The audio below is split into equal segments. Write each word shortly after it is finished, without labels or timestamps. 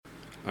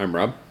I'm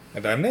Rob.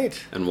 And I'm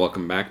Nate. And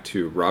welcome back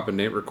to Rob and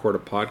Nate Record a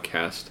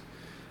Podcast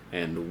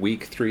and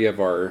week 3 of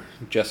our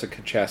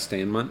Jessica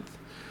Chastain month,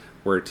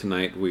 where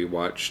tonight we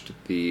watched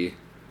the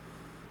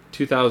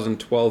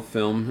 2012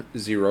 film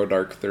Zero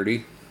Dark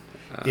 30.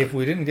 If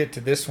we didn't get to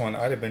this one,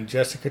 I'd have been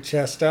Jessica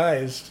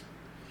chastised.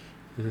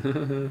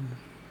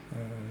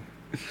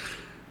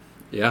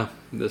 Yeah,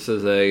 this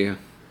is a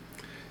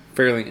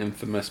fairly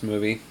infamous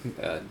movie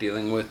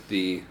dealing with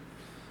the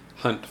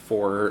hunt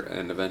for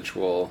an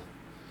eventual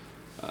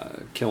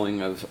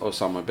killing of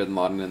Osama bin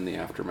Laden in the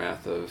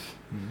aftermath of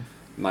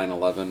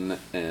 9/11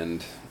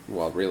 and,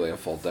 well, really a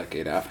full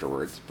decade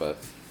afterwards, but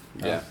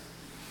yeah.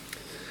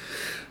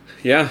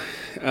 Yeah.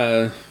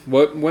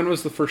 When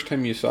was the first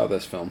time you saw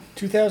this film?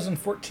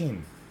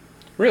 2014.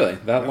 Really?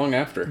 That long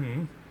after?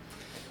 Mm-hmm.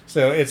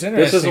 So it's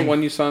interesting. This isn't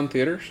one you saw in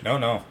theaters?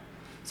 No.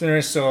 It's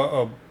interesting.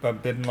 So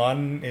bin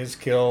Laden is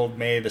killed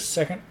May the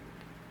 2nd,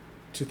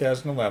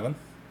 2011.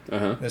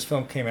 Uh-huh. This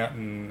film came out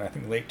in, I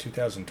think, late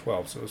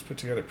 2012, so it was put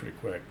together pretty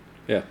quick.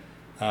 Yeah.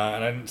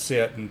 And I didn't see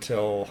it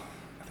until,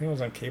 I think it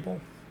was on cable.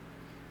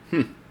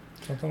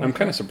 I'm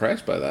kind of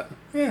surprised by that.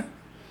 Yeah.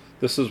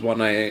 This is one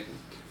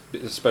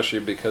especially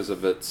because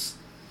of it's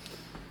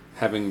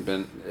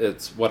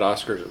what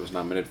Oscars it was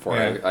nominated for.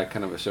 Yeah. I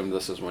kind of assumed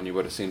this is one you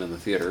would have seen in the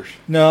theaters.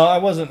 No, I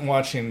wasn't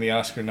watching the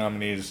Oscar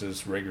nominees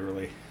as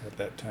regularly at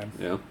that time.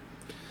 Yeah.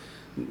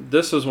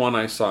 This is one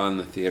I saw in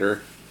the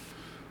theater,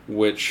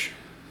 which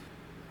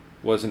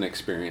was an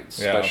experience,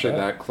 especially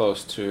that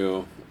close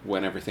to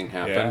when everything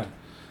happened.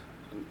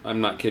 Yeah. I'm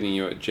not kidding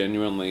you, it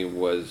genuinely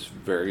was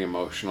very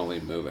emotionally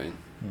moving.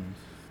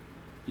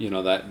 You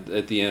know, that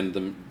at the end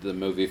the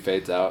movie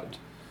fades out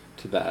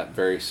to that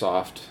very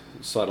soft,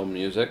 subtle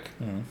music.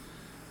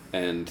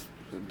 And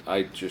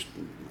I've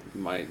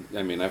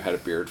had a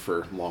beard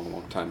for a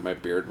long time. My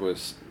beard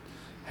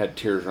had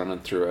tears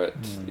running through it,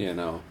 you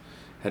know.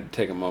 Had to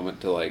take a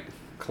moment to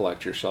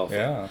collect yourself.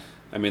 Yeah.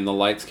 I mean, the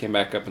lights came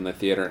back up in the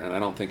theater, and I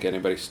don't think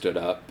anybody stood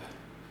up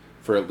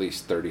for at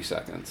least 30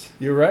 seconds.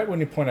 You're right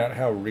when you point out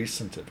how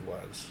recent it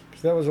was,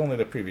 because that was only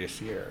the previous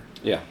year.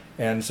 Yeah.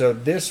 And so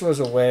this was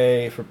a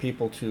way for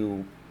people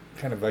to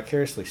kind of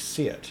vicariously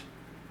see it.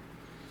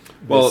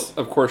 Well,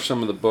 of course,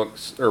 some of the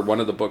books, or one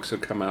of the books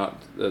had come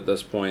out at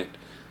this point.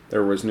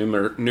 There was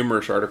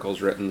numerous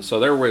articles written,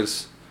 so there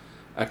was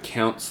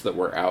accounts that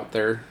were out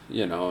there,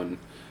 you know, and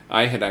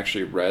I had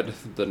actually read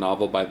the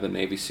novel by the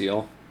Navy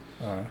SEAL.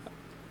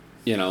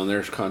 You know, and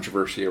there's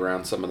controversy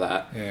around some of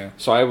that. Yeah.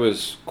 So I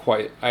was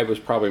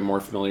probably more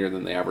familiar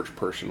than the average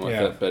person with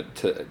it, but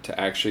to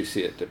actually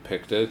see it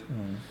depicted,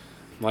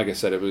 like I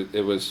said,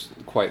 it was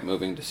quite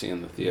moving to see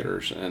in the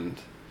theaters. And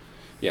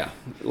yeah,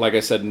 like I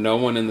said, no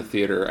one in the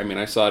theater. I mean,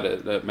 I saw it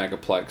at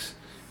Megaplex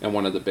in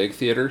one of the big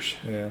theaters.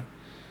 Yeah.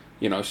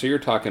 You know, so you're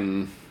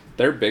talking,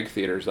 they're big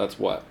theaters. That's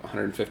what,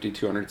 150,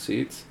 200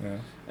 seats? Yeah.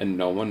 And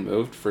no one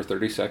moved for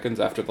 30 seconds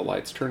after the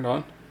lights turned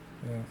on?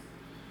 Yeah.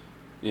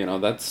 You know,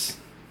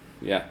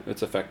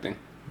 it's affecting.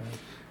 Right.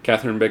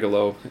 Catherine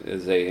Bigelow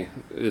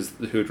is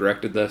who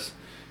directed this.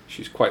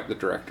 She's quite the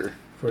director.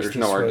 There's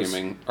no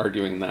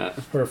arguing that.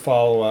 Her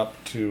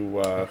follow-up to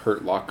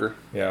Hurt Locker.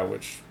 Yeah,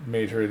 which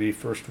made her the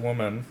first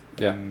woman,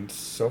 and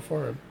so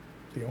far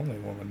the only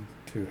woman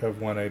to have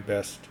won a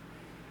Best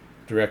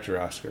Director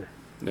Oscar.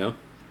 Yeah.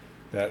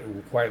 That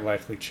will quite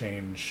likely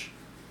change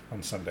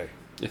on Sunday.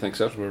 You think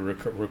so? We're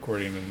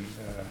recording in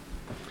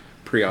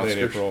pre-Oscars. Late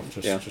April,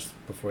 just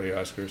before the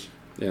Oscars.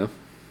 Yeah.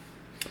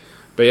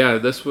 But yeah,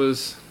 this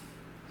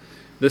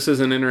is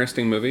an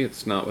interesting movie.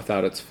 It's not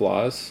without its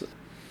flaws.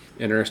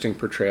 Interesting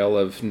portrayal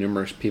of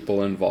numerous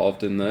people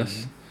involved in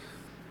this.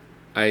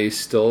 I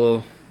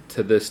still,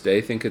 to this day,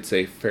 think it's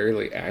a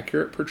fairly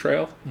accurate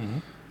portrayal,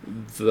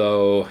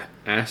 though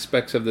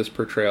aspects of this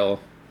portrayal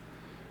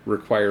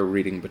require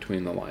reading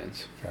between the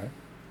lines. Okay.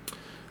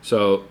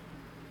 So,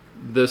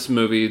 this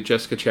movie,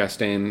 Jessica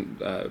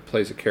Chastain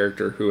plays a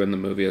character who in the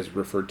movie is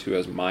referred to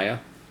as Maya,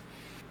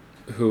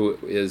 who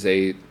is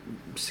a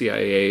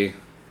CIA,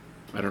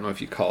 I don't know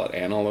if you call it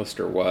analyst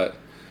or what,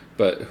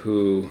 but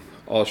who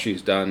all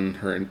she's done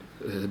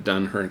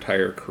her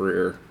entire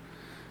career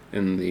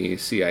in the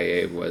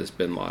CIA was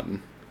bin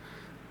Laden.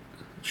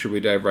 Should we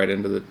dive right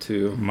into the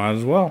two? Might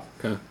as well.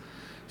 Okay.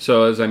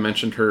 So as I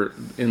mentioned,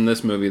 in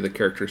this movie, the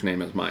character's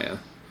name is Maya.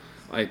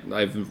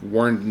 I've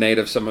warned Nate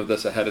of some of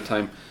this ahead of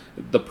time.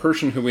 The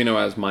person who we know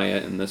as Maya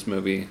in this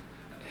movie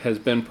has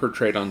been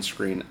portrayed on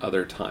screen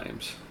other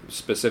times,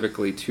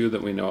 specifically 2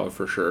 that we know of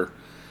for sure.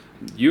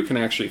 You can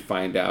actually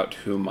find out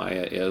who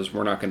Maya is.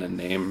 We're not going to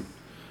name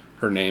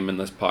her name in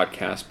this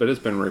podcast, but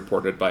it's been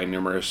reported by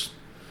numerous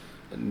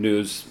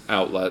news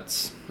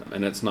outlets,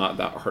 and it's not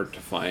that hard to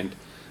find.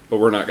 But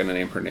we're not going to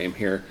name her name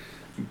here.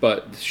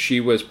 But she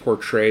was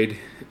portrayed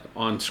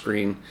on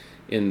screen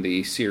in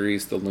the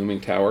series The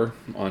Looming Tower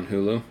on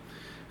Hulu,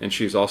 and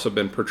she's also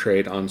been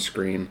portrayed on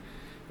screen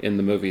in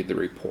the movie The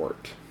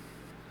Report.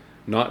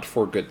 Not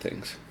for good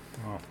things.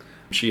 Oh.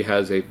 She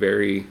has a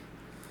very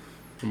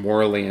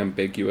morally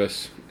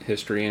ambiguous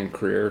history and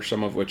career,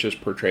 some of which is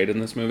portrayed in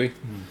this movie.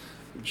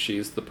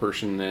 She's the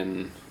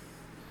person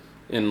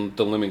in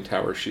the Looming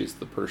Tower, she's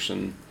the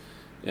person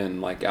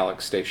in like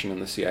Alex Station in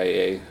the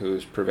CIA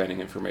who's preventing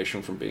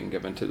information from being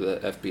given to the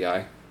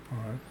FBI. All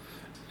right.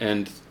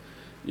 And,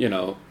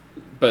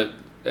 but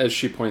as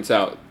she points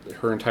out,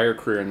 her entire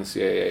career in the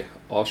CIA,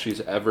 all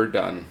she's ever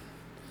done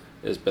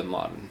is Bin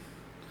Laden.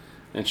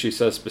 And she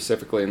says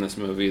specifically in this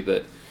movie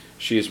that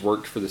she's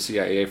worked for the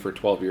CIA for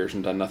 12 years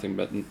and done nothing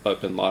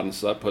but Bin Laden.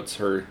 So that puts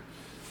her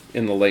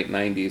in the late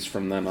 90s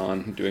from then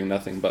on, doing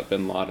nothing but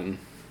Bin Laden.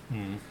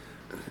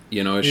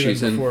 Even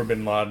she's before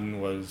Bin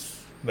Laden was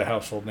the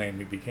household name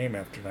he became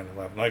after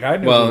 9/11. Like I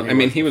knew. Well,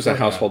 he was a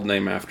household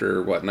name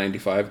after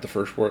 95, the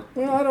first war.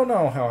 Well, I don't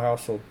know how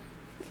household.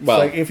 Well,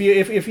 like if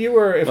you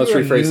were let's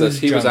rephrase this.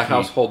 He was a junkie,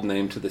 household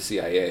name to the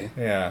CIA.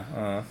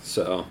 Yeah.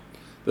 So,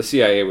 the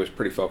CIA was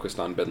pretty focused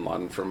on Bin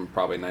Laden from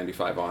probably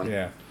 95 on.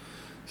 Yeah.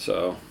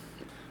 So,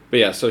 but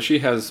yeah, so she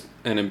has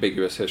an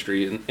ambiguous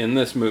history. In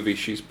this movie,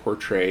 she's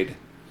portrayed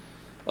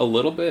a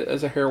little bit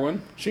as a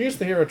heroine. She is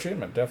the hero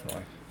treatment,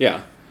 definitely.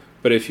 Yeah.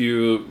 But if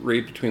you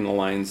read between the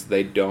lines,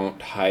 they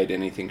don't hide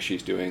anything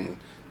she's doing.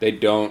 They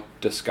don't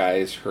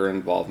disguise her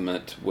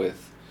involvement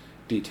with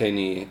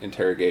detainee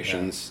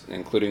interrogations,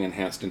 including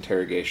enhanced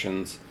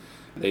interrogations.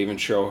 They even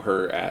show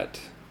her at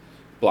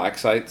black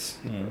sites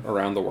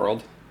around the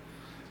world,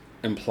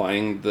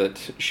 implying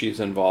that she's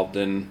involved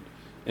in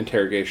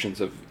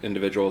interrogations of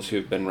individuals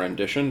who've been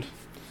renditioned.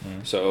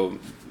 So,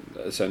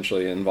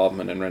 essentially,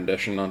 involvement in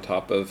rendition on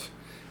top of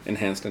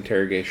enhanced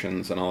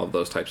interrogations and all of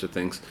those types of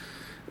things.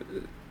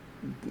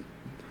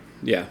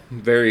 Yeah,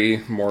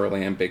 very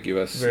morally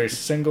ambiguous. Very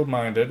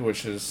single-minded,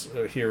 which is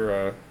here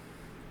a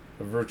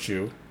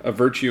virtue. A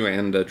virtue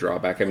and a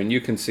drawback. I mean, you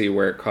can see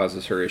where it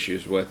causes her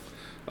issues with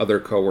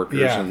other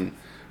coworkers, and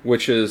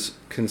which is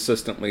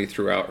consistently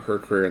throughout her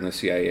career in the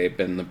CIA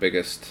been the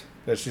biggest.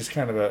 That she's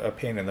kind of a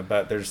pain in the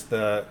butt. There's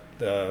the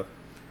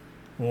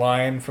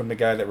line from the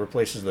guy that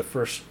replaces the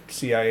first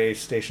CIA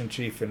station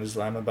chief in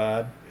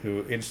Islamabad,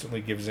 who instantly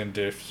gives in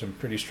to some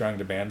pretty strong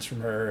demands from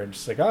her, and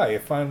she's like, you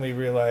finally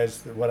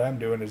realized that what I'm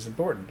doing is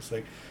important. It's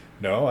like,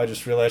 no, I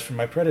just realized from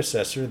my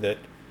predecessor that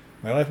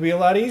my life would be a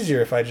lot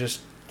easier if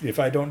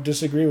I don't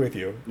disagree with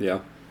you. Yeah.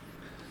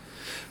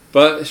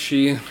 But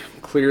she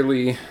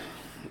clearly,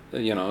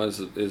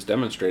 is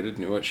demonstrated,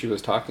 knew what she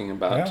was talking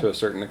about to a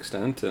certain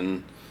extent,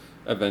 and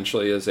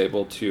eventually is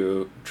able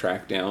to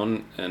track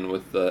down, and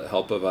with the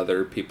help of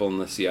other people in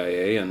the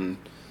CIA and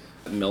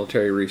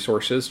military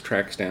resources,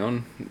 tracks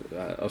down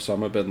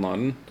Osama bin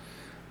Laden.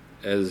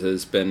 As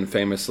has been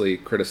famously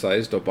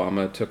criticized,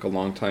 Obama took a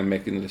long time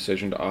making the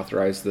decision to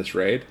authorize this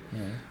raid,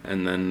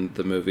 and then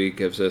the movie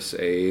gives us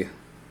a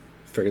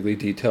fairly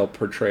detailed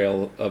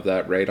portrayal of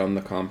that raid on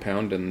the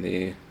compound and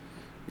the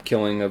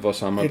killing of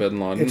Osama bin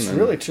Laden. It's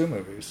really two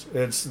movies.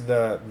 It's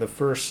the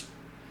first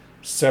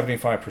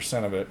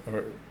 75% of it,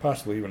 or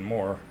possibly even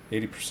more,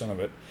 80%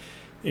 of it,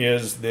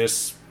 is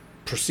this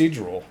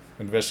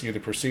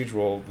investigative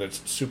procedural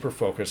that's super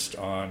focused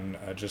on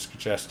Jessica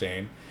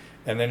Chastain,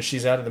 and then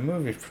she's out of the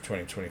movie for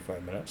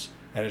 20-25 minutes,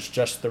 and it's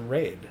just the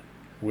raid,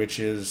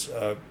 which is,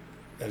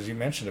 as you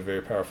mentioned, a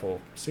very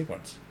powerful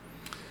sequence.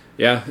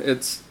 Yeah,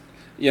 it's,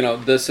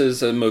 this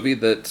is a movie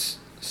that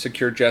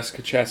secured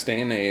Jessica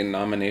Chastain a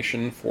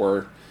nomination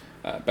for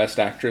Best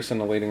Actress in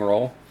a Leading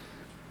Role.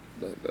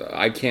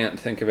 I can't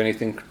think of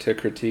anything to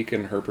critique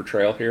in her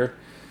portrayal here.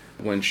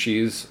 When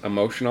she's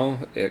emotional,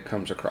 it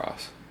comes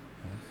across.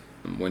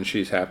 When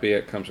she's happy,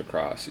 it comes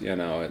across.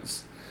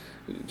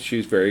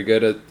 She's very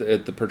good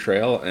at the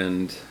portrayal,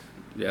 and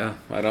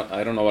I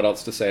don't know what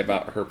else to say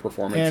about her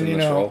performance in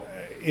this role.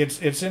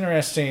 It's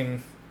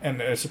interesting,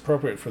 and it's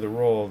appropriate for the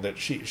role that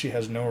she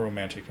has no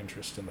romantic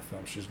interest in the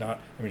film. She's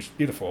not. I mean, she's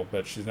beautiful,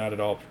 but she's not at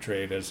all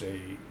portrayed as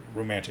a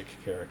romantic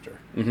character.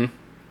 Mm-hmm.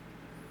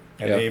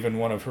 And even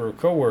one of her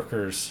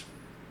coworkers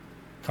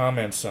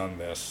comments on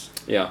this.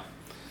 Yeah.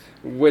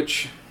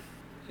 Which,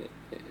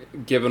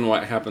 given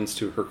what happens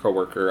to her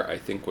coworker, I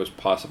think was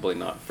possibly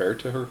not fair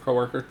to her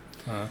coworker.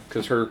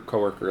 Because her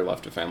coworker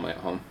left a family at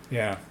home.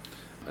 Yeah.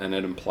 And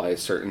it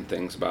implies certain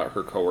things about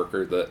her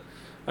coworker that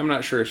I'm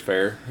not sure is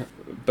fair.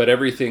 But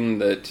everything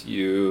that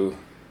you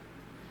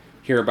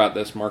hear about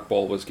this, Mark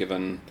Boal was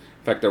given. In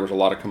fact, there was a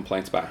lot of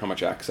complaints about how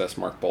much access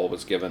Mark Boal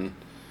was given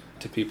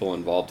to people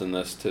involved in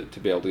this to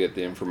be able to get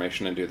the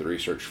information and do the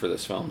research for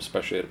this film,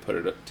 especially to put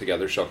it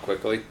together so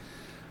quickly.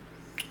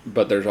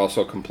 But there's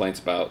also complaints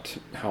about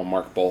how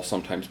Mark Boal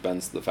sometimes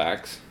bends the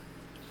facts.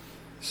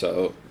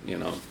 So,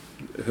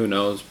 who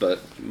knows, but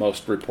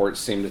most reports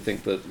seem to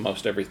think that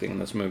most everything in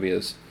this movie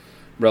is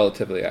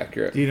relatively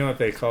accurate. Do you know what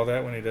they call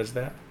that when he does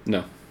that?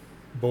 No.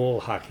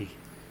 Boal hockey.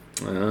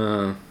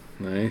 Ah,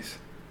 nice.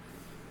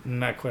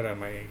 Not quite on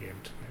my A game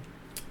tonight.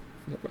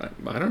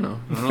 I don't know.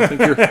 I don't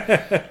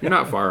think you're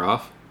not far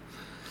off.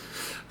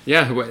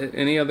 Yeah.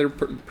 Any other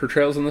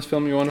portrayals in this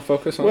film you want to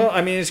focus on? Well,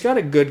 I mean, it's got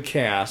a good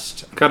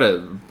cast. Got a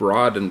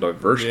broad and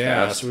diverse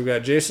cast. So we've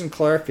got Jason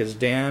Clarke as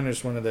Dan,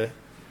 who's one of the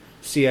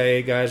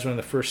CIA guys, one of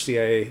the first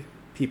CIA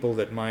people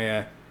that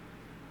Maya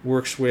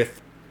works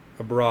with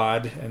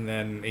abroad, and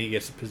then he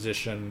gets a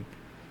position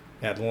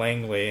at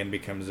Langley and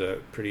becomes a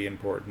pretty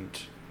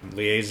important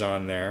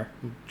liaison there.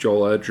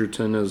 Joel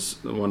Edgerton is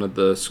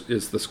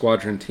the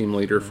squadron team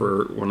leader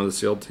for one of the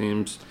SEAL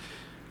teams.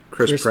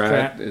 Chris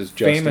Pratt is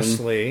Justin.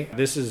 Famously,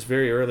 this is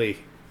very early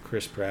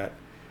Chris Pratt.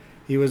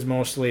 He was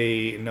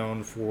mostly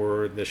known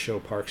for the show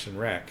Parks and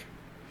Rec,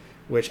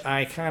 which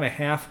I kind of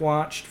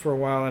half-watched for a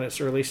while in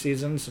its early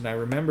seasons, and I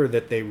remember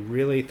that they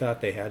really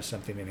thought they had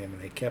something in him,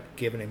 and they kept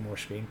giving him more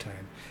screen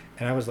time.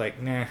 And I was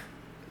like, nah.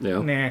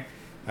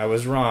 I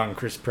was wrong.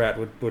 Chris Pratt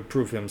would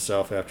prove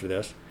himself after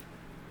this.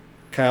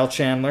 Kyle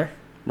Chandler.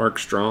 Mark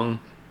Strong.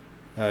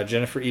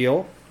 Jennifer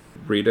Eel.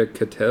 Rita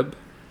Kateb.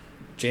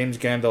 James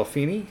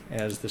Gandolfini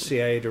as the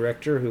CIA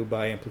director, who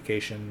by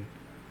implication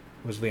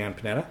was Leon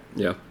Panetta.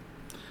 Yeah.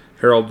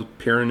 Harold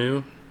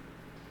Perrineau.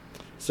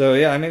 So,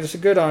 yeah, I mean, it's a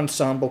good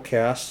ensemble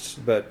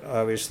cast, but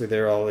obviously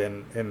they're all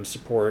in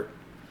support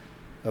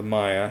of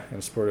Maya,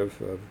 in support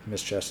of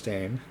Miss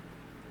Chastain.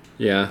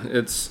 Yeah,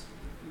 it's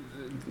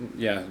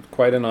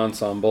quite an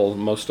ensemble,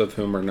 most of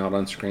whom are not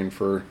on screen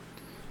for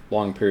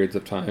long periods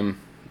of time.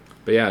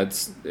 But yeah,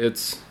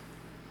 it's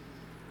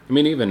I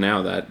mean, even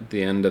now, that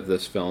the end of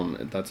this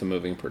film, that's a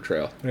moving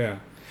portrayal.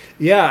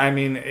 Yeah, I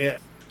mean,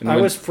 I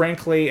was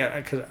frankly,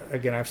 because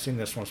again, I've seen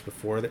this once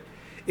before, that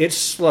it's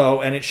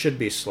slow, and it should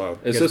be slow.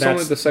 Is this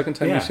only the second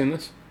time you've seen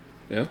this?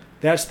 Yeah.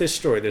 That's this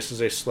story. This is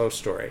a slow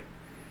story.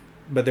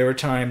 But there were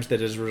times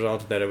that as a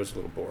result of that, I was a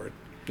little bored.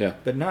 Yeah.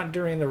 But not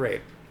during the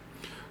raid.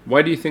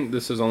 Why do you think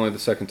this is only the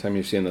second time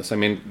you've seen this? I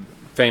mean,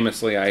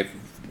 famously, I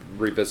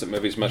revisit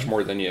movies much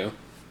more than you.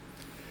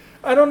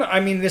 I don't know. I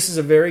mean, this is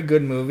a very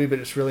good movie, but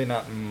it's really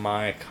not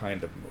my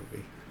kind of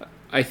movie.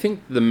 I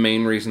think the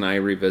main reason I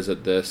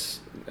revisit this,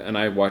 and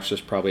I watch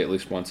this probably at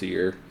least once a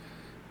year,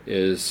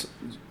 is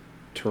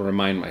to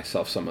remind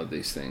myself some of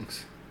these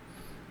things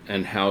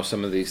and how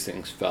some of these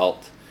things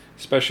felt,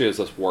 especially as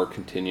this war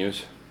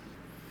continues,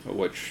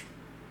 which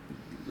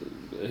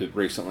it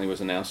recently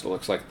was announced. It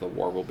looks like the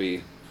war will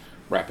be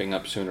wrapping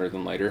up sooner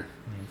than later.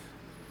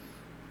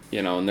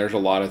 You know, and there's a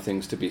lot of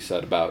things to be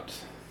said about,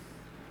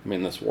 I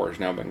mean, this war has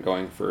now been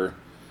going for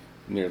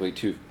nearly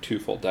two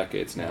full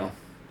decades now.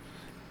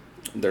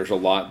 There's a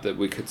lot that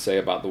we could say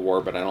about the war,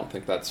 but I don't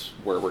think that's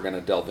where we're going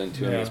to delve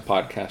into in this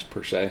podcast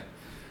per se.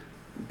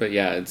 But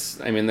yeah,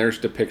 there's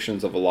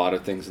depictions of a lot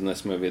of things in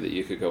this movie that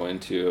you could go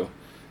into.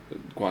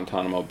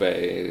 Guantanamo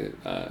Bay,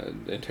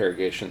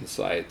 interrogation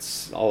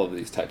sites, all of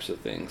these types of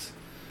things.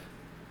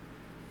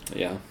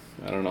 Yeah,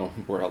 I don't know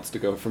where else to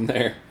go from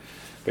there.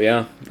 But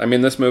yeah, I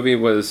mean, this movie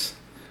was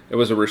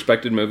a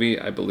respected movie.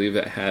 I believe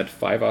it had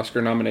 5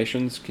 Oscar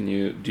nominations. Do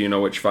you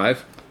know which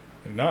 5?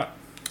 I'm not.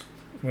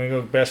 I'm going to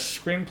go Best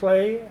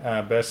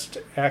Screenplay, Best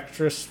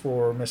Actress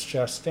for Miss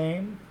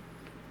Chastain.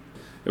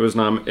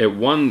 It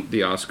won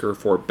the Oscar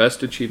for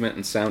Best Achievement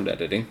in Sound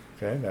Editing.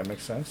 Okay, that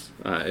makes sense.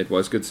 It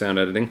was good sound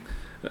editing.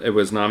 It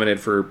was nominated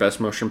for Best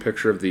Motion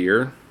Picture of the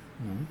Year.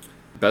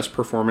 Best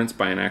Performance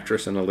by an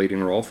Actress in a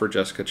Leading Role for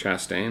Jessica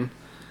Chastain.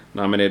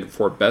 Nominated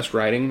for Best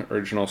Writing,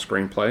 Original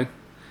Screenplay,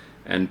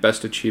 and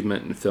Best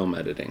Achievement in Film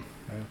Editing.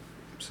 Okay.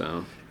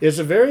 So it's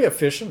a very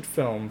efficient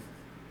film.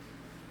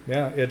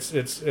 Yeah, it's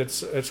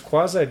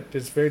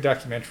very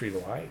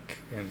documentary-like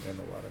in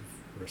a lot of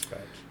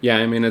respects. Yeah,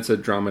 I mean, it's a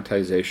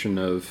dramatization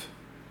of,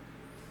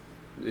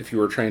 if you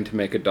were trying to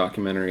make a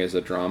documentary as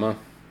a drama,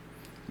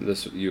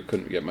 you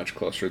couldn't get much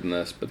closer than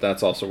this. But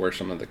that's also where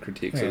some of the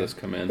critiques of this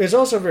come in. It's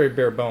also very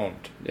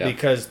bare-boned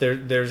because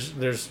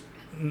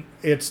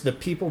it's the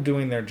people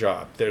doing their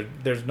job.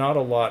 There's not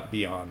a lot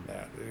beyond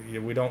that.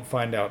 We don't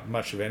find out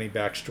much of any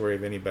backstory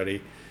of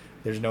anybody.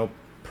 There's no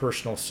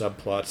personal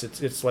subplots.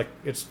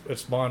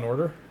 It's Law and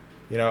Order.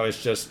 You know,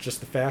 it's just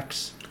the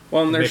facts.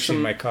 Well, and there's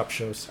mixing my cop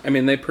shows. I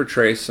mean, they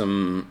portray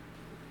some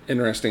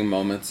interesting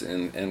moments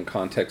in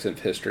context of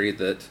history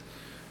that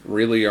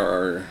really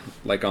are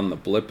like on the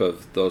blip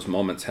of those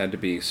moments had to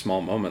be small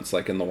moments,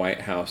 like in the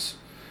White House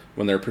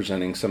when they're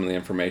presenting some of the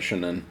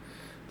information, and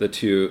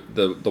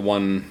the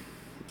one,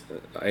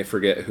 I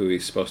forget who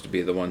he's supposed to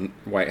be, the one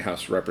White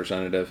House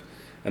representative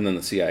and then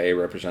the CIA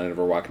representative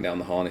are walking down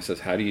the hall, and he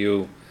says, how do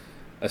you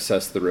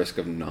assess the risk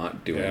of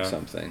not doing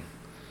something?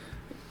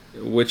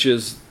 Which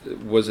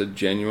was a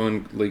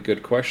genuinely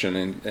good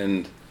question,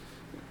 and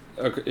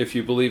if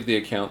you believe the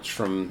accounts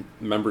from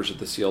members of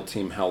the SEAL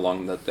team, how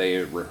long that they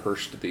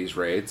rehearsed these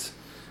raids,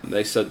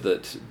 they said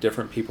that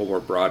different people were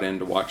brought in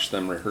to watch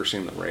them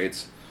rehearsing the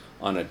raids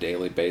on a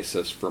daily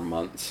basis for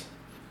months,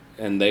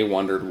 and they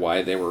wondered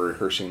why they were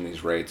rehearsing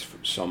these raids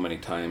so many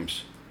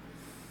times,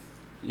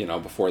 you know,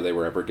 before they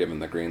were ever given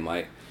the green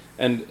light.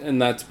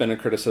 And that's been a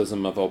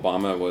criticism of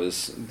Obama,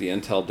 was the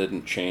intel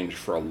didn't change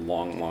for a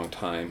long, long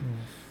time,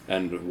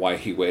 and why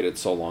he waited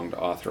so long to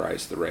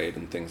authorize the raid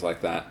and things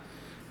like that.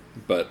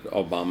 But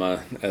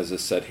Obama, as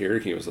is said here,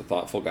 he was a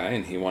thoughtful guy,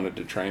 and he wanted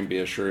to try and be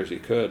as sure as he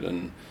could.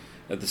 And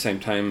at the same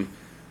time,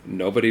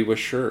 nobody was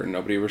sure.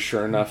 Nobody was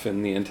sure enough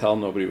in the intel.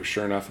 Nobody was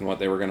sure enough in what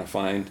they were going to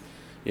find.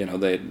 You know,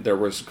 there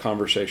was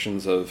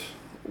conversations of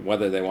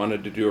whether they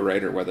wanted to do a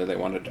raid or whether they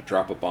wanted to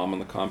drop a bomb on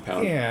the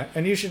compound. Yeah,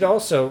 and you should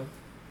also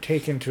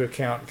take into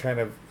account kind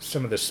of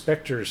some of the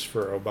specters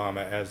for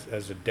Obama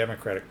as a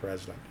Democratic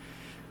president.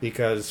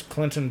 because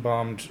Clinton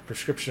bombed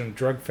prescription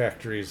drug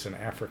factories in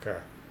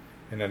Africa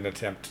in an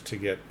attempt to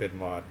get bin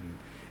Laden.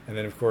 And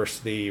then, of course,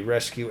 the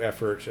rescue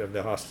effort of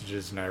the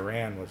hostages in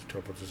Iran was a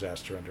total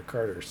disaster under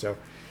Carter. So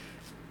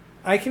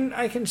I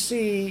can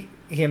see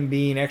him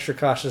being extra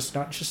cautious,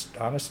 not just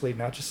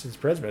as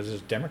president,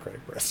 as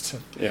Democratic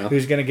president,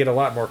 who's going to get a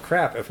lot more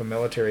crap if a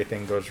military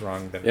thing goes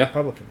wrong than a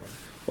Republican one.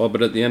 Well,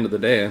 but at the end of the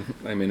day,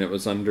 I mean, it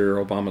was under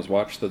Obama's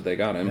watch that they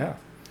got him. Yeah,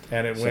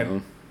 and it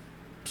went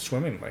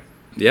swimmingly.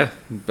 Yeah,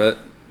 but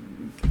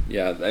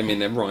I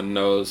mean, everyone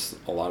knows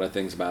a lot of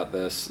things about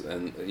this,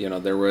 and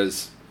there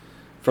was,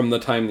 from the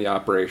time the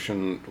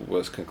operation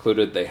was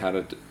concluded, they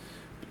had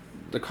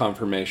the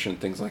confirmation,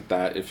 things like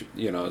that. If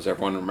as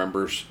everyone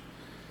remembers,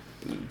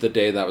 the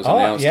day that was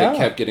announced, it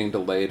kept getting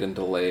delayed,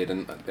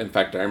 and in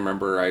fact, I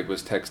remember I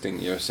was texting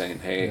you saying,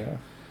 "Hey,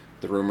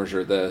 the rumors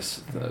are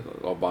this: that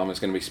Obama's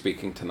going to be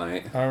speaking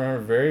tonight." I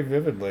remember very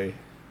vividly,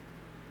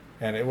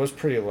 and it was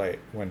pretty late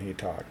when he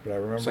talked, but I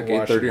remember it's like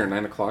 8:30 or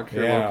 9 o'clock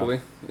here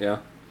locally. Yeah,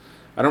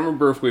 I don't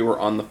remember if we were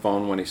on the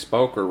phone when he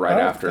spoke or right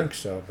after. I don't think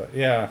so, but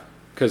yeah.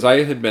 Because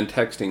I had been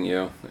texting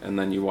you, and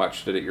then you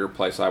watched it at your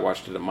place. I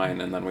watched it at mine,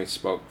 and then we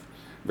spoke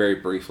very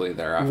briefly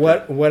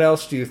thereafter. What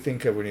else do you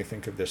think of when you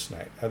think of this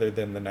night, other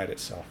than the night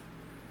itself?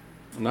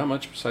 Not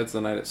much besides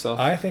the night itself.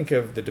 I think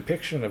of the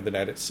depiction of the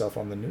night itself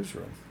on the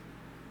newsroom.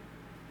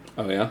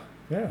 Oh, yeah?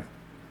 Yeah.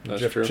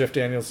 That's true. Jeff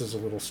Daniels is a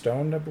little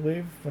stoned, I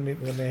believe, when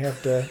they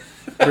have to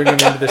bring him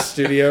into the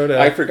studio.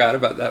 I forgot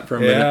about that for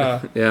a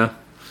minute. Yeah.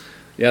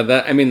 Yeah,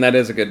 that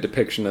is a good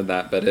depiction of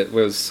that, but it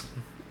was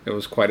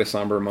quite a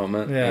somber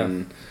moment. Yeah.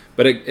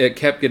 But it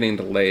kept getting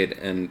delayed,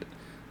 and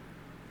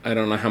I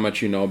don't know how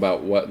much you know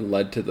about what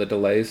led to the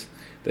delays.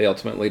 They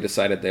ultimately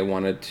decided they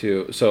wanted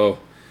to... So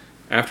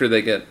after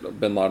they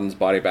get bin Laden's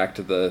body back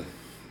to the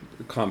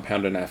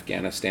compound in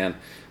Afghanistan,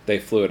 they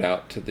flew it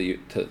out to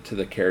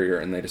the carrier,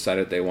 and they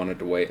decided they wanted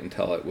to wait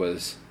until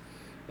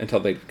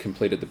they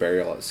completed the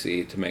burial at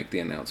sea to make the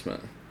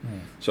announcement.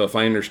 So if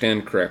I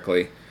understand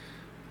correctly,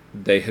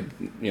 they had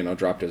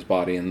dropped his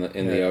body in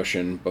the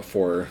ocean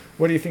before.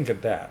 What do you think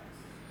of that?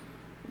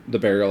 The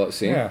burial at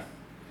sea? Yeah.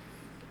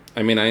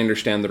 I mean, I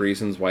understand the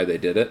reasons why they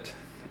did it.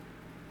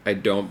 I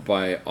don't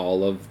buy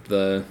all of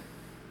the...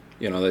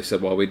 they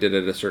said, well, we did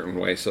it a certain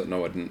way so no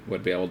one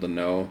would be able to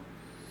know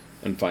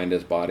and find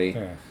his body.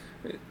 Yeah.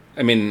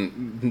 I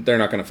mean, they're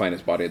not going to find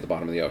his body at the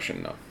bottom of the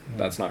ocean, no.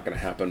 That's not going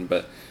to happen,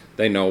 but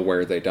they know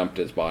where they dumped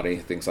his body,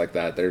 things like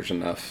that. There's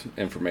enough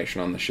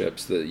information on the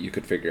ships that you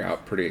could figure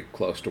out pretty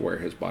close to where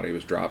his body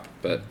was dropped,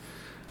 but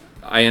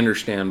I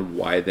understand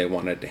why they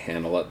wanted to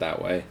handle it that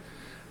way.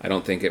 I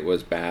don't think it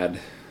was bad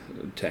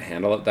to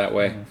handle it that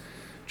way.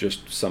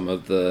 Just some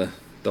of the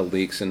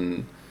leaks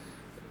and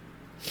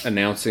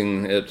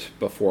announcing it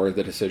before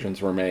the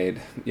decisions were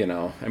made.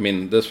 I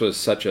mean, this was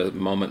such a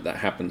moment that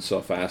happened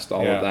so fast.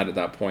 All of that at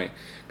that point,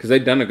 because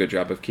they'd done a good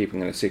job of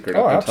keeping it a secret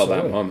up until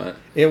that moment.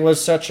 It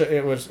was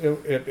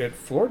it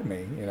floored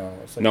me.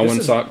 It's like, no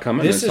one saw it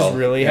coming. This is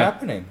really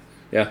happening.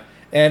 Yeah,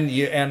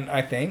 and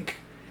I think.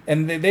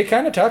 And they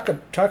kind of talk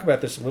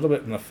about this a little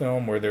bit in the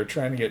film, where they're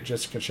trying to get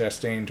Jessica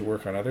Chastain to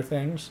work on other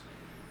things.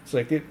 It's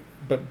like,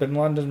 but bin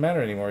Laden doesn't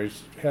matter anymore.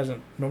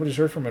 Nobody's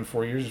heard from him in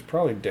 4 years. He's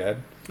probably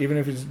dead. Even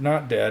if he's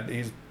not dead,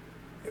 he's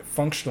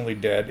functionally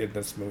dead in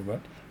this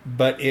movement.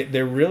 But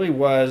there really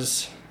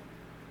was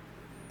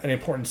an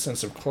important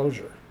sense of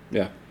closure.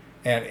 Yeah.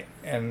 And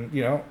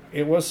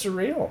it was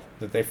surreal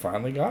that they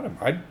finally got him.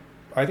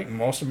 I think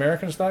most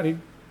Americans thought we're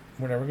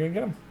never going to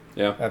get him.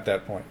 Yeah. At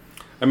that point.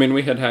 I mean,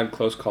 we had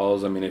close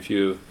calls. I mean,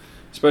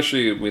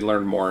 especially we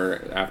learned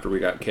more after we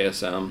got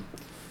KSM.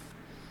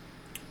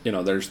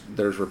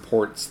 There's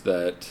reports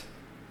that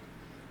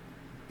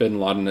bin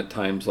Laden at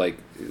times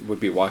would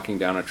be walking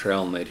down a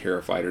trail and they'd hear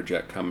a fighter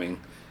jet coming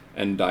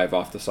and dive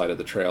off the side of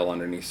the trail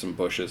underneath some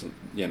bushes,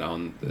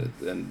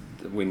 and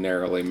we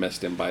narrowly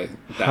missed him by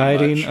that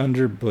hiding much.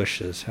 Under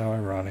bushes. How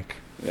ironic.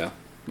 Yeah.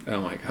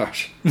 Oh my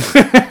gosh.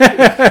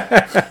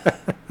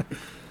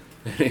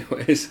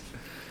 Anyways.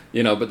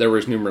 But there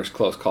was numerous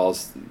close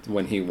calls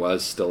when he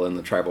was still in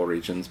the tribal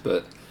regions,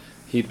 but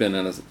he'd been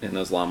in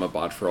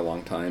Islamabad for a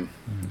long time.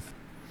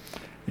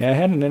 Yeah, I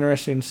had an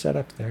interesting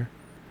setup there.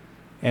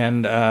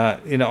 And,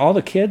 all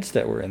the kids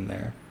that were in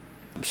there.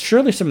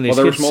 Surely some of these kids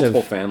there was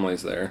multiple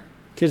families there.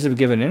 Kids have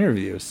given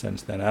interviews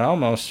since then. I'd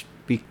almost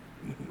be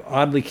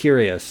oddly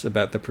curious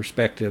about the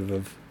perspective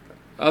of...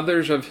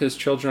 Others of his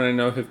children I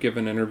know have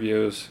given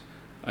interviews.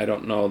 I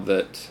don't know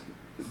that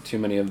too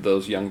many of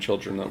those young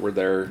children that were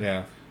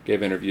there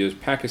gave interviews. The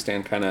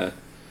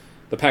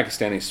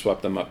Pakistanis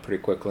swept them up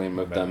pretty quickly and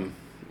moved them,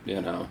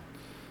 And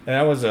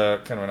that was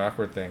a kind of an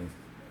awkward thing,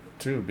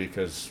 too,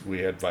 because we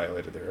had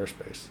violated their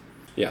airspace.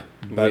 Yeah,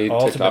 but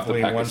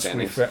ultimately, once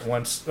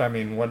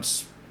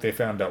they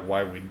found out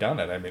why we'd done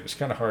it, I mean, it's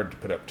kind of hard to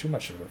put up too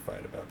much of a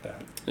fight about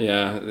that.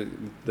 Yeah,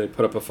 they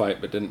put up a fight,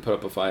 but didn't put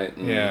up a fight.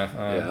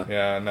 And,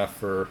 enough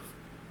for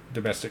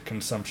domestic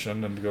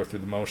consumption and to go through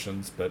the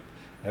motions, but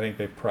I think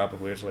they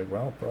probably was like,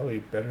 well, probably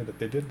better that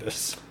they did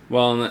this.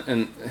 Well,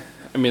 and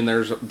I mean,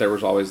 there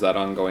was always that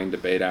ongoing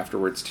debate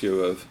afterwards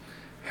too of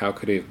how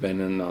could he have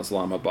been in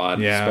Islamabad,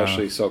 Yeah.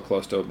 especially so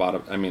close to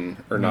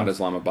not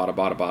Islamabad,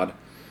 Abbottabad,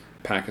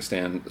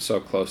 Pakistan, so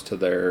close to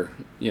their,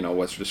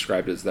 what's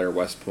described as their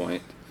West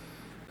Point,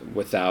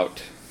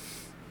 without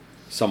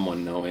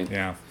someone knowing.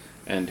 Yeah.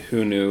 And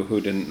who knew, who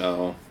didn't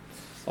know,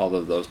 all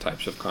of those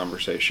types of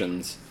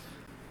conversations.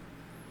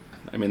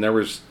 I mean, there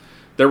was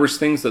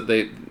things that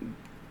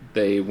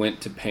they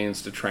went to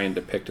pains to try and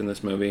depict in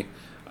this movie.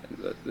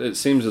 It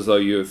seems as though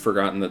you have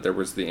forgotten that there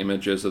was the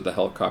images of the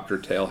helicopter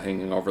tail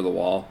hanging over the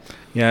wall.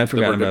 Yeah, I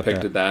forgot about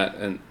depicted that,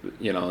 and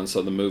and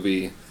so the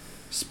movie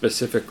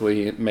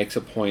specifically makes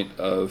a point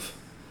of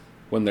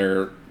when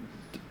they're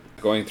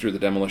going through the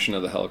demolition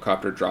of the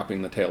helicopter,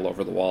 dropping the tail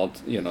over the wall,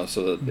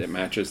 so that it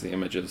matches the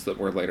images that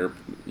were later,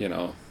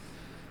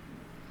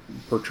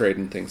 portrayed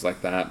and things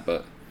like that.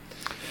 But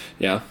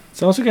yeah,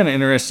 it's also kind of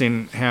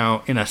interesting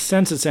how, in a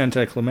sense, it's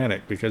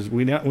anticlimactic because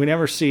we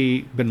never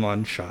see Bin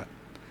Laden shot.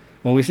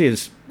 Well, we see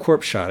his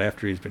corpse shot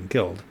after he's been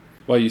killed.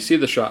 Well, you see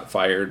the shot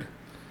fired,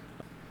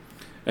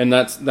 and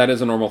that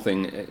is a normal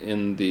thing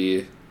in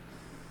the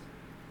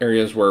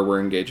areas where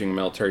we're engaging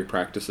military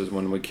practices.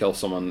 When we kill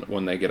someone,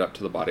 when they get up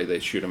to the body, they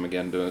shoot them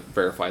again to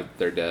verify that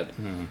they're dead,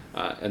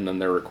 and then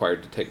they're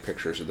required to take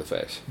pictures of the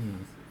face.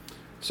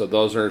 So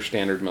those are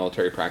standard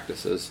military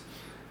practices,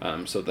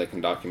 so they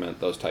can document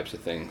those types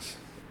of things.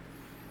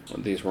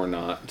 These were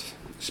not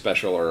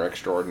special or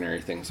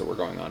extraordinary things that were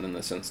going on in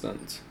this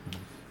instance.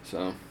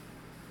 So,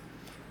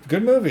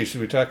 good movie.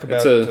 Should we talk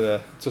about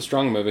it's a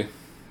strong movie.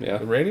 Yeah.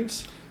 The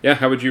ratings? Yeah,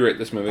 how would you rate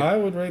this movie? I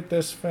would rate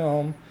this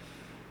film,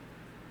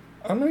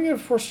 I'm going to give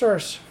it 4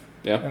 stars.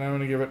 Yeah. And I'm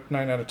going to give it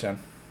 9 out of 10.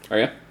 Oh,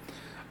 yeah?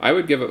 I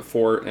would give it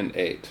 4 and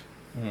 8,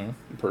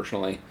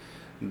 personally.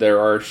 There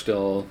are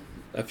still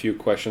a few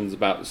questions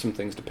about some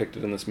things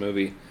depicted in this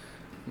movie.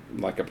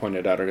 Like I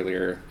pointed out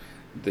earlier,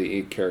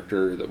 the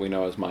character that we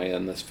know as Maya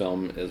in this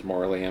film is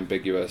morally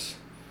ambiguous.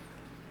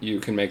 You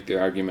can make the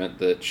argument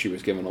that she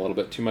was given a little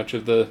bit too much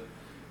of the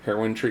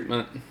heroin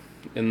treatment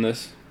in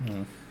this,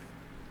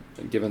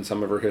 given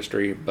some of her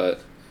history,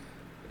 but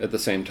at the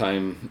same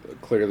time,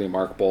 clearly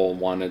Mark Boal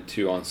wanted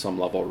to, on some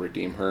level,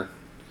 redeem her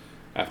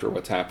after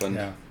what's happened.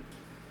 Yeah.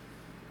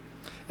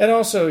 And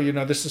also,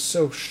 this is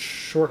so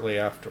shortly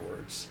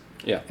afterwards.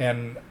 Yeah.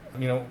 And,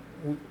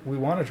 we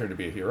wanted her to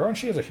be a hero, and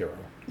she is a hero.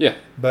 Yeah.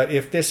 But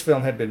if this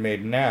film had been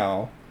made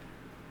now,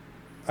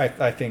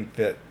 I think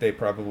that they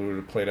probably would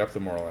have played up the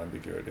moral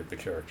ambiguity of the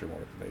character more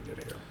than they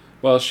did here.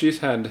 Well, she's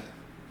had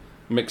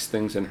mixed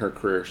things in her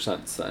career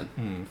since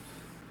then.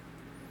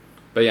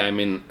 But yeah, I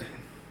mean,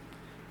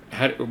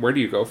 where do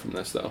you go from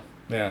this, though?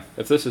 Yeah.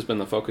 If this has been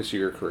the focus of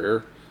your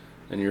career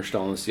and you're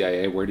still in the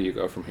CIA, where do you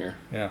go from here?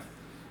 Yeah.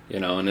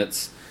 And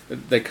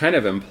they kind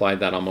of implied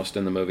that almost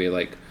in the movie,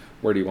 like,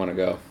 where do you want to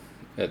go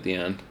at the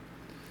end?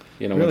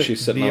 Really, when she's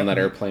sitting on that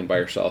airplane by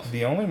herself.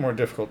 The only more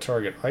difficult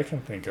target I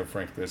can think of,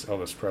 frankly, is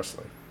Elvis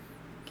Presley.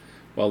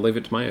 Well, leave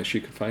it to Maya. She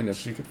could find him.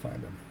 She could find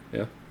him.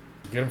 Yeah.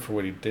 Get him for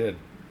what he did.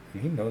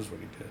 And he knows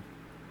what he did.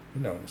 He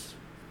knows.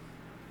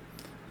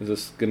 Is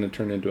this going to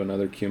turn into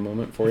another Q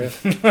moment for you?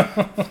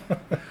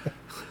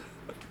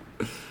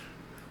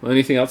 Well,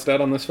 anything else to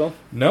add on this film?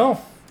 No.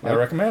 I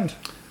recommend.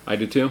 I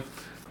do too.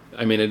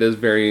 I mean, it is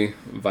very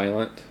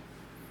violent.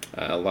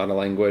 A lot of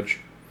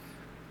language.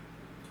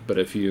 But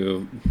it's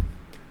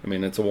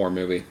a war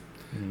movie.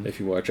 If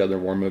you watch other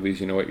war movies,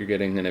 you know what you're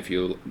getting. And if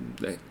you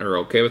are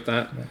okay with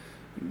that,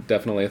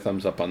 definitely a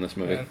thumbs up on this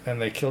movie.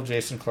 And they kill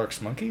Jason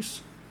Clarke's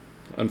monkeys?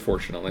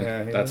 Unfortunately.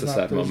 Yeah, that's a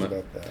sad moment.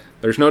 About that.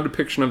 There's no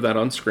depiction of that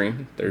on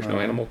screen. There's no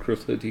animal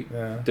cruelty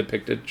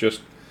depicted,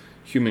 just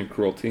human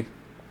cruelty.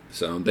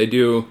 So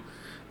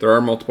there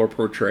are multiple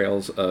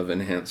portrayals of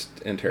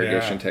enhanced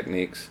interrogation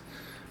techniques.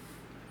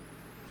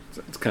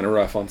 It's kind of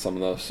rough on some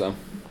of those, so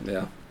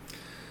yeah.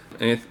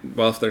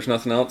 Well, if there's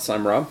nothing else,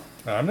 I'm Rob.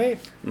 I'm Nate.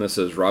 And this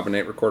is Rob and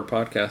Nate Record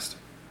Podcast.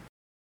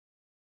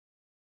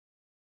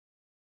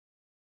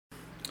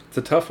 It's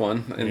a tough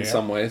one in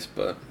some ways,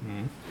 but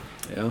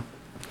yeah.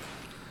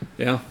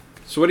 Yeah.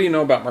 So what do you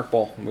know about Mark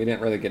Boal? We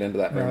didn't really get into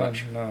that very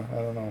much. No, I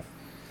don't know.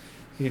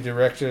 He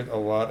directed a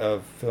lot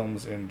of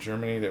films in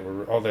Germany that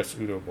were... Oh, that's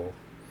Udo Boll.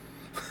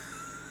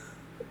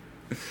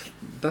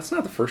 That's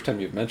not the first time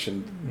you've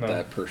mentioned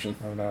that person.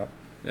 I'm not.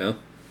 Yeah.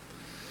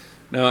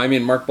 No, I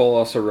mean, Mark Boal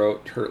also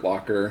wrote Hurt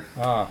Locker.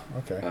 Ah,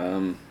 okay.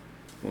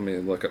 Let me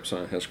look up some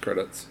of his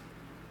credits.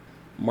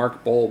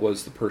 Mark Boal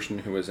was the person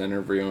who was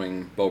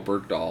interviewing Bo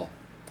Bergdahl.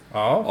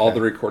 Oh, okay. All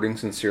the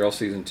recordings in Serial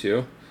Season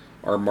 2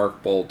 are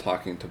Mark Boal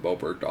talking to Bo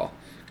Bergdahl.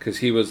 Because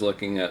he was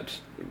looking at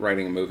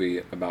writing a movie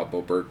about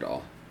Bo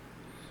Bergdahl.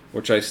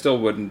 Which I still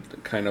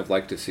would kind of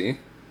like to see.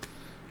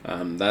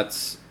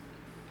 That's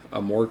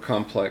a more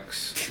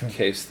complex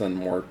case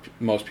than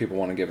most people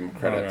want to give him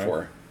credit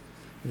for.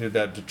 He did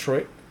that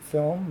Detroit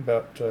film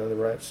about the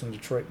riots in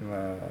Detroit in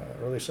the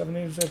early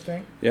 70s, I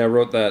think. Yeah, I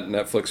wrote that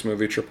Netflix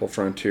movie, Triple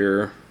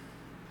Frontier,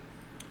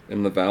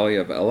 in the Valley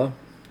of Ella,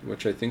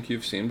 which I think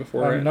you've seen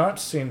before, right? I've not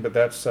seen, but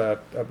that's, I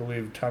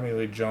believe, Tommy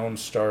Lee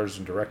Jones stars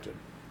and directed.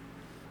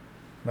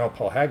 Mel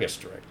Paul Haggis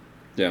directed.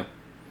 Yeah.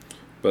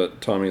 But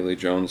Tommy Lee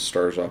Jones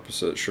stars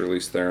opposite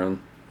Charlize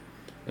Theron.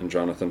 and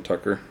Jonathan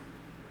Tucker.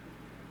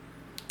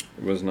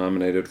 It was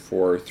nominated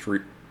for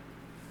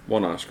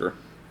one Oscar.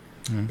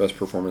 Best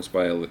performance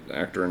by an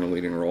actor in a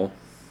leading role.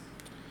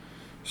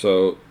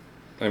 So,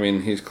 I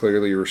mean, he's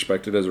clearly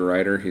respected as a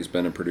writer. He's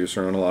been a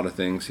producer on a lot of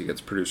things. He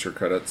gets producer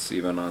credits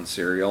even on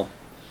Serial,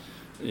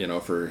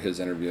 for his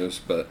interviews.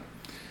 But,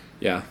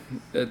 yeah,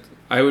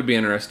 I would be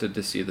interested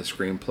to see the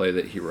screenplay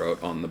that he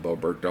wrote on the Bo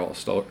Bergdahl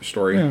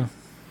story. Yeah.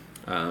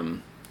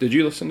 Did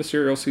you listen to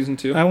Serial Season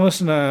 2? I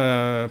listened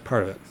to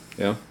part of it.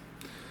 Yeah.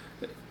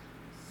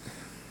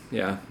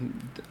 Yeah.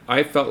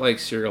 I felt like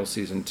Serial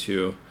Season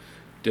 2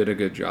 did a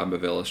good job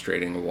of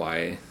illustrating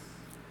why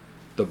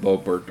the Bo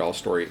Bergdahl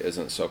story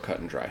isn't so cut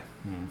and dry.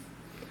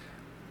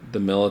 The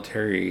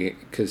military,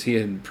 because he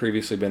had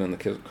previously been in the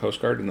Coast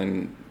Guard and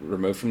then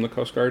removed from the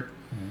Coast Guard,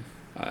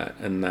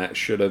 and that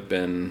should have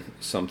been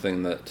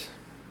something that,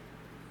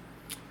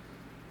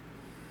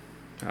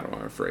 how do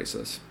I phrase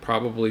this,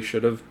 probably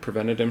should have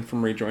prevented him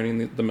from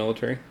rejoining the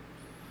military.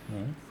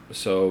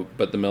 So,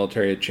 but the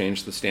military had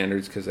changed the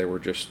standards because they were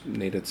just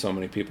needed so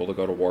many people to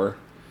go to war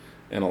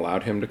and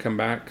allowed him to come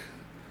back.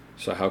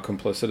 So how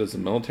complicit is the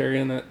military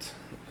in it?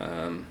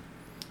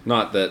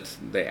 Not that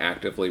they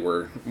actively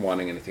were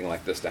wanting anything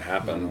like this to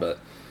happen, but,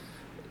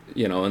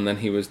 and then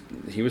he was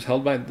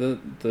held by the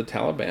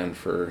Taliban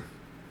for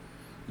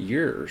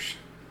years,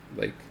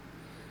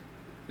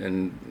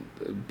 and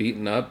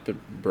beaten up,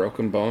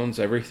 broken bones,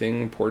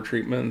 everything, poor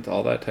treatment,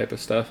 all that type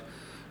of stuff,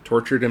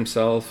 tortured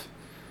himself,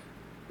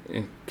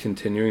 and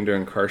continuing to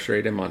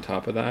incarcerate him on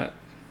top of that.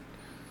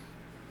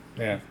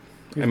 Yeah.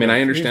 I mean,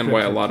 I understand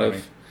why a lot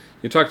of...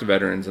 You talk to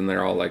veterans and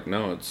they're all like,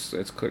 no, it's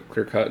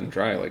clear cut and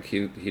dry. Like,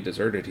 he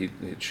deserted. He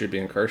should be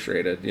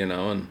incarcerated,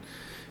 and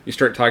you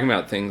start talking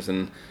about things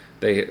and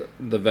the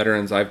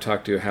veterans I've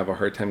talked to have a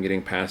hard time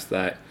getting past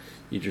that.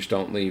 You just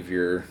don't leave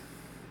your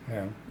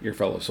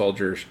fellow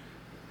soldiers.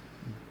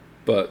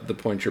 But the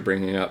points you're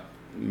bringing up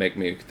make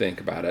me think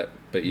about it,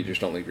 but you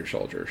just don't leave your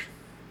soldiers.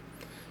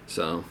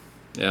 So,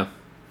 yeah.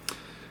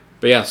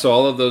 But yeah, so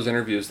all of those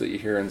interviews that you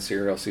hear in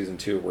Serial Season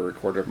 2 were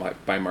recorded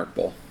by Mark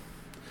Bull.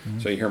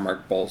 So you hear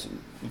Mark Bull's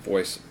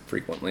voice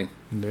frequently.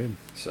 Indeed.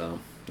 So,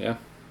 yeah.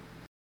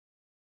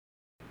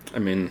 I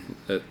mean...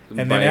 and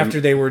then after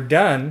they were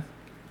done,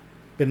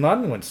 Bin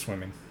Laden went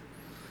swimming.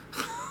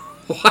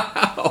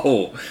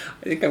 Wow!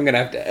 I think I'm going to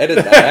have to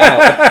edit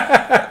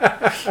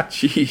that out.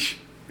 Sheesh.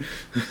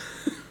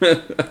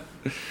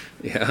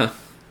 Yeah.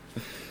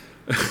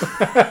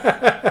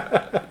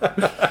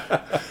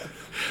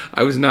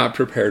 I was not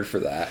prepared for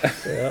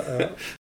that.